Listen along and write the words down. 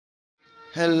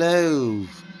Hello,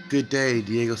 good day,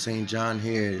 Diego St. John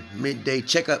here, midday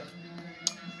checkup.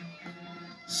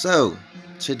 So,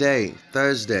 today,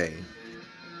 Thursday,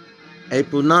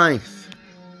 April 9th,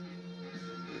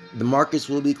 the markets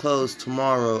will be closed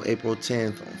tomorrow, April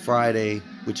 10th, on Friday,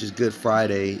 which is Good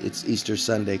Friday. It's Easter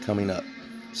Sunday coming up.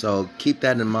 So, keep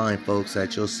that in mind, folks,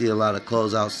 that you'll see a lot of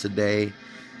closeouts today.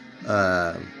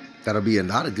 That'll be a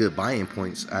lot of good buying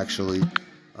points, actually.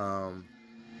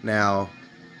 Now,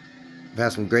 I've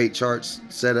had some great charts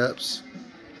setups.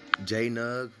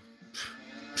 Jnug,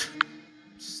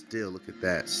 still look at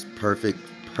that. Perfect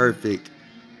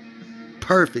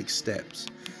steps.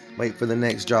 Wait for the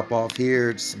next drop off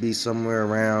here to be somewhere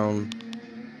around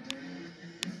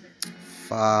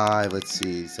 5. Let's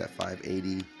see, it's at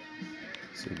 580.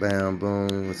 So bam,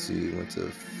 boom. Let's see, went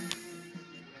to.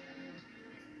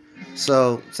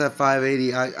 So it's at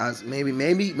 580. I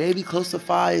maybe close to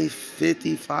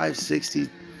 550, 560.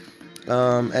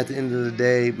 At the end of the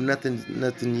day, nothing,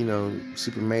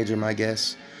 super major, my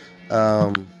guess.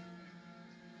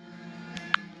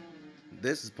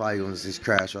 This is probably going to just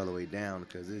crash all the way down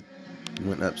because it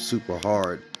went up super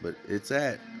hard, but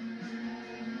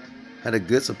had a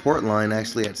good support line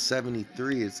actually at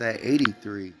 73. It's at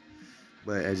 83,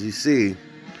 but as you see,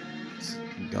 it's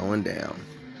going down.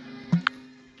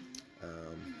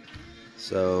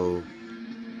 So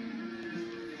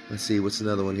let's see, what's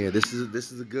another one here? This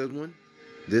is a good one.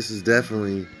 This is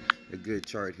definitely a good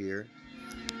chart here.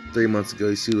 3 months ago,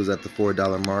 you see, it was at the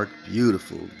 $4 mark.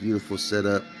 Beautiful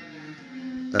setup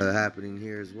happening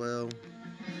here as well.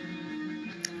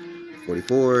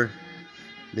 44.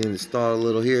 Then it stalled a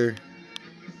little here.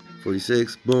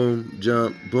 46. Boom,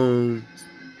 jump, boom.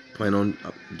 Plan on,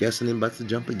 I'm guessing it about to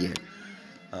jump again.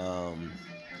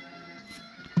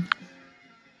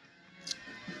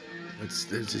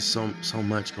 There's just so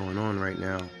much going on right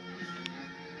now.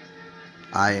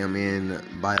 I am in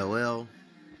Biol.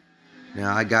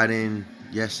 Now, I got in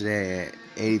yesterday at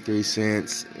 83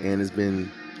 cents, and it's been,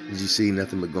 as you see,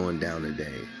 nothing but going down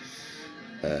today.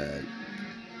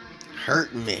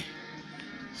 Hurting me.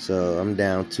 So I'm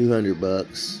down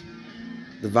 $200.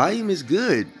 The volume is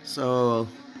good. So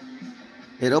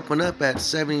it opened up at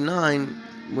 79,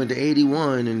 went to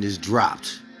 81, and just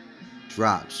dropped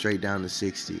straight down to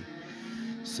 60.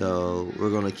 So we're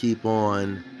gonna keep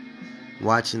on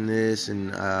watching this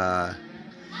and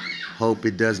hope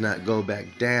it does not go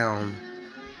back down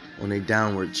on a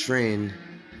downward trend,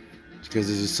 because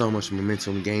there's just so much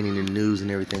momentum gaining in news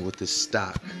and everything with this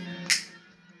stock.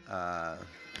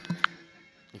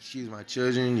 Excuse my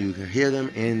children, you can hear them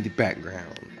in the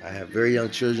background. I have very young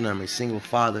children. I'm a single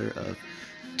father of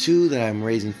 2 that I'm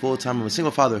raising full-time. I'm a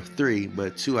single father of 3,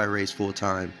 but 2 I raise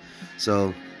full-time.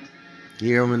 So you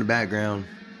hear them in the background,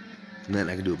 nothing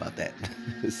I can do about that.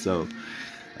 So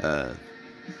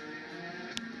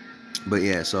but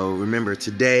yeah, so remember,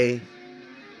 today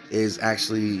is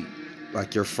actually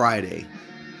like your Friday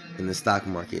in the stock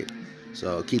market.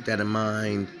 So keep that in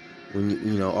mind when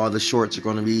you know all the shorts are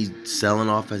going to be selling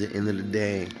off at the end of the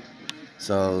day.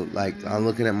 So like, I'm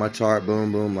looking at my chart,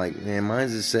 boom, boom, like, man,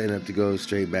 mine's just setting up to go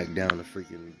straight back down to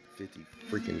freaking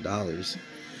 $50.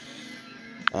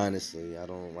 Honestly, I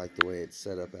don't like the way it's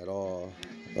set up at all.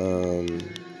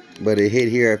 But it hit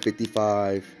here at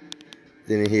 55,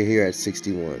 then it hit here at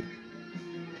 61.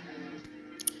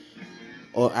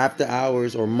 Or after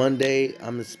hours or Monday,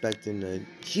 I'm expecting a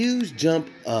huge jump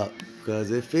up,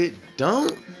 because if it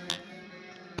don't,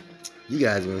 you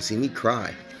guys are gonna see me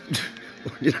cry.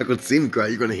 You're not gonna see me cry.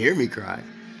 You're gonna hear me cry.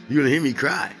 You're gonna hear me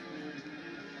cry.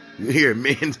 You're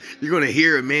gonna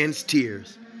hear a man's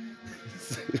tears.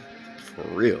 For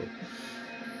real.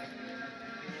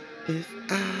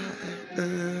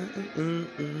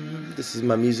 This is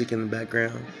my music in the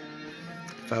background.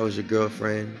 If I Was Your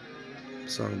Girlfriend,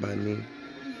 song by me.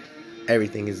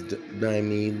 Everything is by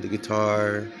me. The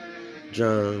guitar,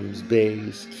 drums,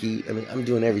 bass, key. I mean, I'm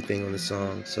doing everything on the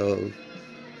song. So,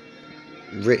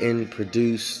 written,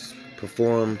 produced,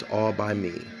 performed, all by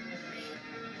me.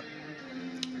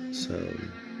 So,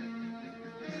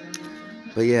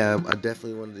 but yeah, I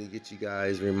definitely wanted to get you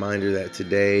guys a reminder that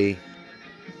today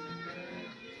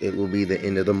it will be the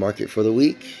end of the market for the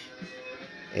week,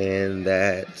 and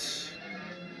that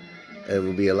it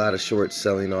will be a lot of shorts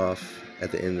selling off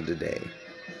at the end of the day.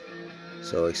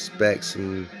 So expect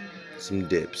some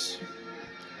dips.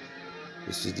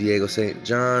 This is Diego St.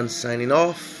 John signing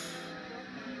off.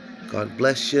 God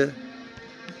bless you.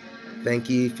 Thank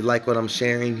you. If you like what I'm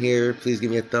sharing here, please give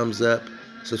me a thumbs up.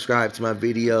 Subscribe to my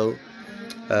video.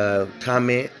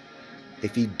 Comment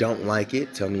if you don't like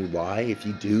it. Tell me why. If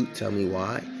you do, tell me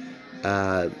why.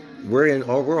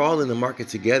 We're all in the market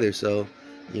together, so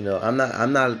You know, I'm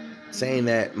not saying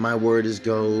that my word is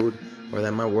gold or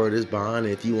that my word is bond.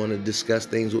 If you want to discuss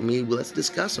things with me, well, let's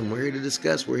discuss them. We're here to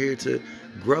discuss. We're here to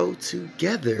grow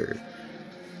together.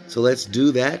 So let's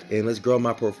do that, and let's grow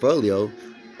my portfolio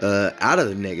out of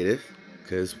the negative.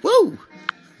 Because, whoa,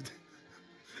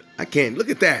 I can't. Look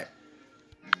at that.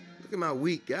 Look at my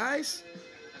week, guys.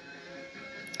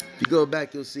 If you go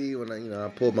back, you'll see when I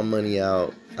pulled my money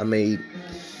out. I made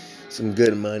some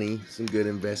good money, some good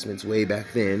investments way back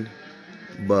then.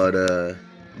 But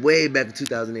way back in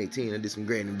 2018, I did some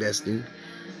great investing.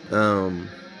 But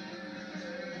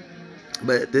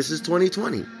this is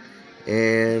 2020,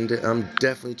 and I'm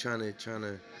definitely trying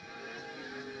to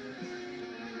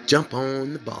jump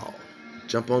on the ball,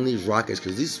 jump on these rockets,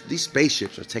 because these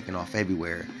spaceships are taking off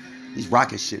everywhere. These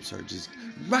rocket ships are just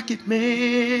rocket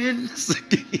man.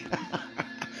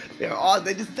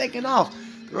 They're just taking off.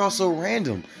 They're all so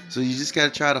random. So you just gotta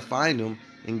try to find them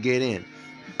and get in.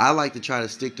 I like to try to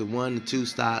stick to 1 to 2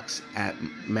 stocks at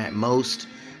most,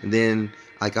 and then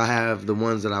like I have the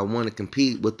ones that I want to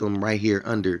compete with them right here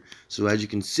under. So as you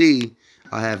can see,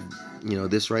 I have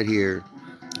this right here.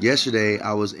 Yesterday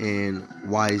I was in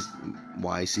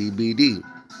Ycbd.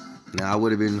 Now I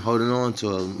would have been holding on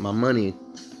to my money.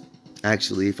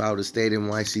 Actually, if I would have stayed in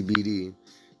Ycbd,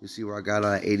 you see where I got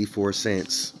on 84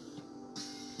 cents.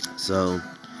 So,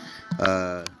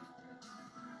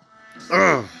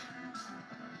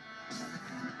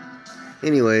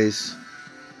 anyways,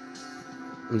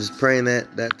 I'm just praying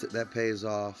that pays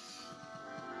off.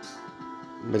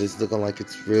 But it's looking like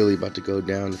it's really about to go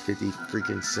down to 50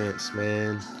 freaking cents,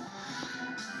 man.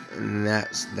 And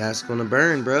that's gonna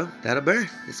burn, bro. That'll burn.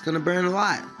 It's gonna burn a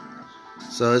lot.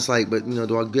 So it's like, but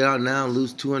do I get out now and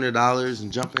lose $200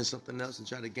 and jump in something else and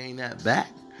try to gain that back?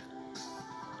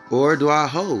 Or do I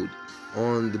hold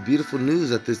on the beautiful news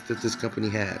that this company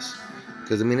has?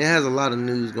 Because, it has a lot of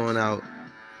news going out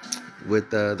with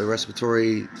the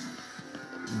respiratory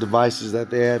devices that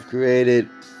they have created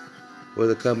for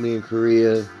the company in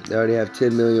Korea. They already have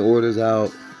 10 million orders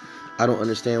out. I don't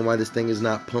understand why this thing is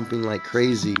not pumping like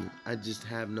crazy. I just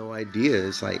have no idea.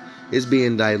 It's like it's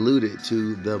being diluted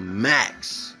to the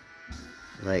max.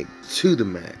 Like, to the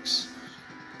max.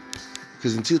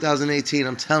 Because in 2018,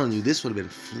 I'm telling you, this would have been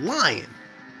flying.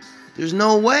 There's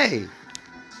no way.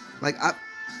 Like,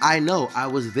 I know. I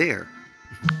was there.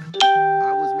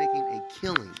 I was making a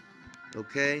killing.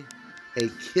 Okay? A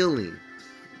killing.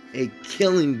 A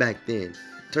killing back then.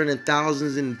 Turning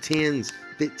thousands into tens,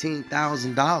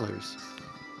 $15,000.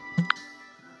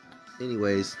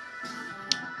 Anyways,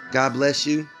 God bless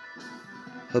you.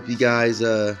 Hope you guys,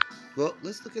 well,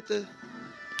 let's look at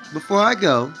before I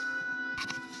go,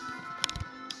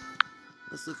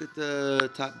 let's look at the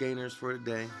top gainers for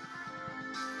today.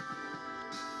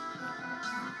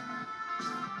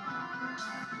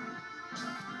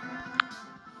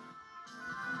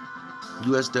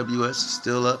 USWS is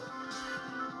still up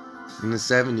in the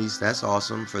 70s. That's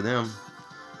awesome for them.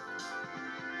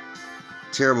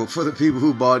 Terrible for the people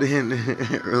who bought in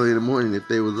early in the morning if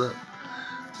they was up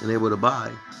and able to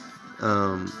buy.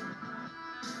 Yeah.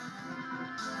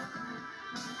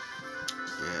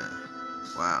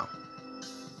 Wow.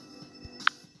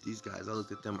 These guys, I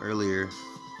looked at them earlier,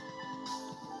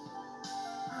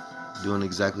 doing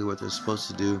exactly what they're supposed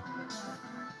to do.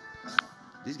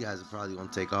 These guys are probably going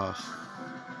to take off.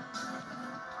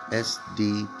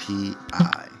 Sdpi.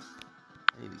 I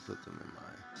need to put them in my...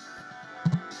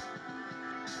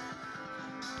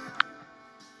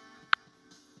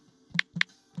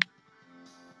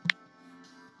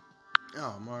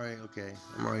 Oh, I'm already, okay.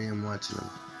 I'm already watching them.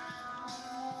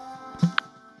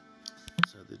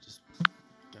 So they just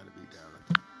gotta be down at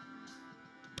the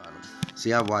bottom.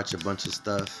 See, I watch a bunch of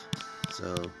stuff,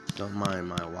 so don't mind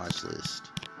my watch list.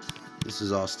 This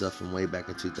is all stuff from way back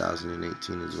in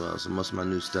 2018 as well. So most of my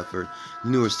newer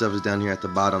stuff is down here at the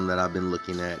bottom that I've been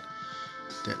looking at.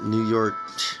 That New York.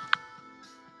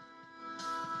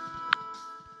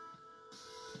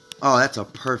 Oh, that's a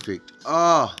perfect.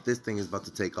 Oh, this thing is about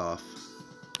to take off.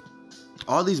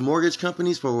 All these mortgage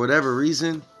companies, for whatever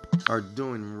reason, are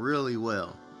doing really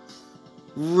well.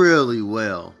 Really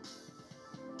well.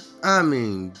 I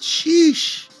mean,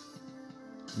 sheesh.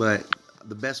 But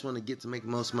the best one to get to make the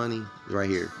most money is right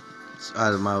here. It's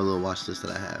out of my little watch list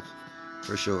that I have.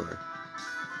 For sure.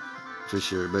 For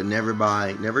sure. But never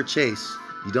buy, never chase.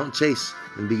 You don't chase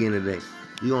in the beginning of the day.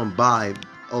 You're going to buy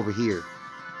over here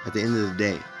at the end of the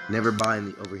day. Never buy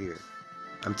over here.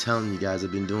 I'm telling you guys,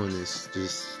 I've been doing this.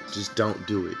 Just don't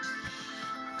do it.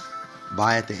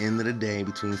 Buy at the end of the day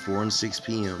between 4 and 6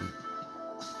 p.m.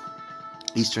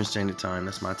 Eastern Standard Time.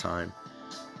 That's my time.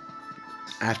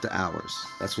 after hours.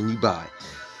 That's when you buy.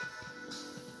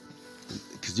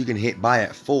 Because you can hit buy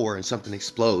at 4 and something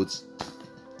explodes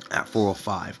at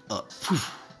 4:05 up.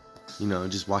 You know,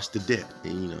 just watch the dip.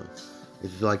 And, you know,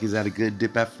 if you feel like it's at a good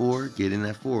dip at 4, get in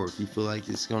at 4. If you feel like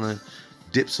it's gonna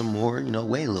dip some more, you know,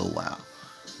 wait a little while.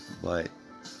 But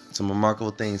some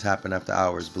remarkable things happen after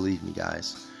hours, believe me,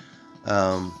 guys.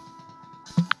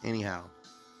 Anyhow,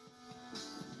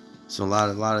 so a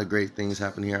lot of great things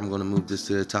happen here. I'm going to move this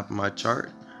to the top of my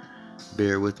chart.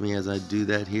 Bear with me as I do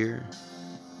that here.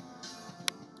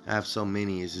 I have so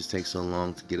many, it just takes so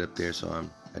long to get up there, so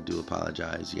I do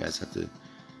apologize. You guys have to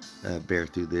bear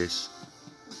through this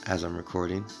as I'm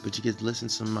recording, but you get to listen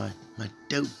to my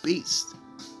dope beats.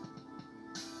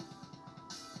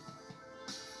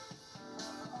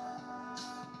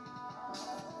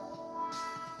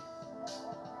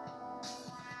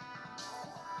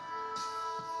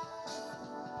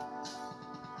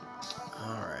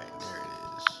 Alright, there it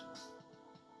is.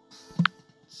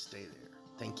 Stay there.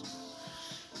 Thank you.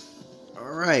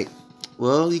 Alright.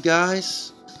 Well, you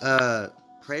guys,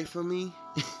 pray for me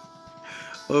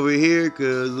over here,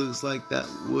 because it looks like that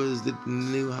was the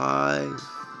new high.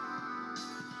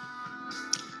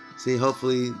 See,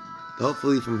 hopefully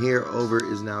from here over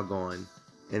is now gone,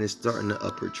 and it's starting the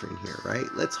upward trend here, right?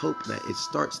 Let's hope that it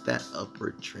starts that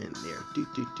upward trend there.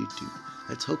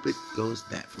 Let's hope it goes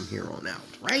that from here on out,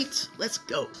 right? Let's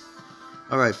go.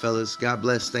 All right, fellas. God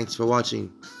bless. Thanks for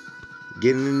watching.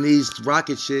 Getting in these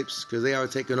rocket ships, because they are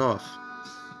taking off.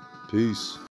 Peace.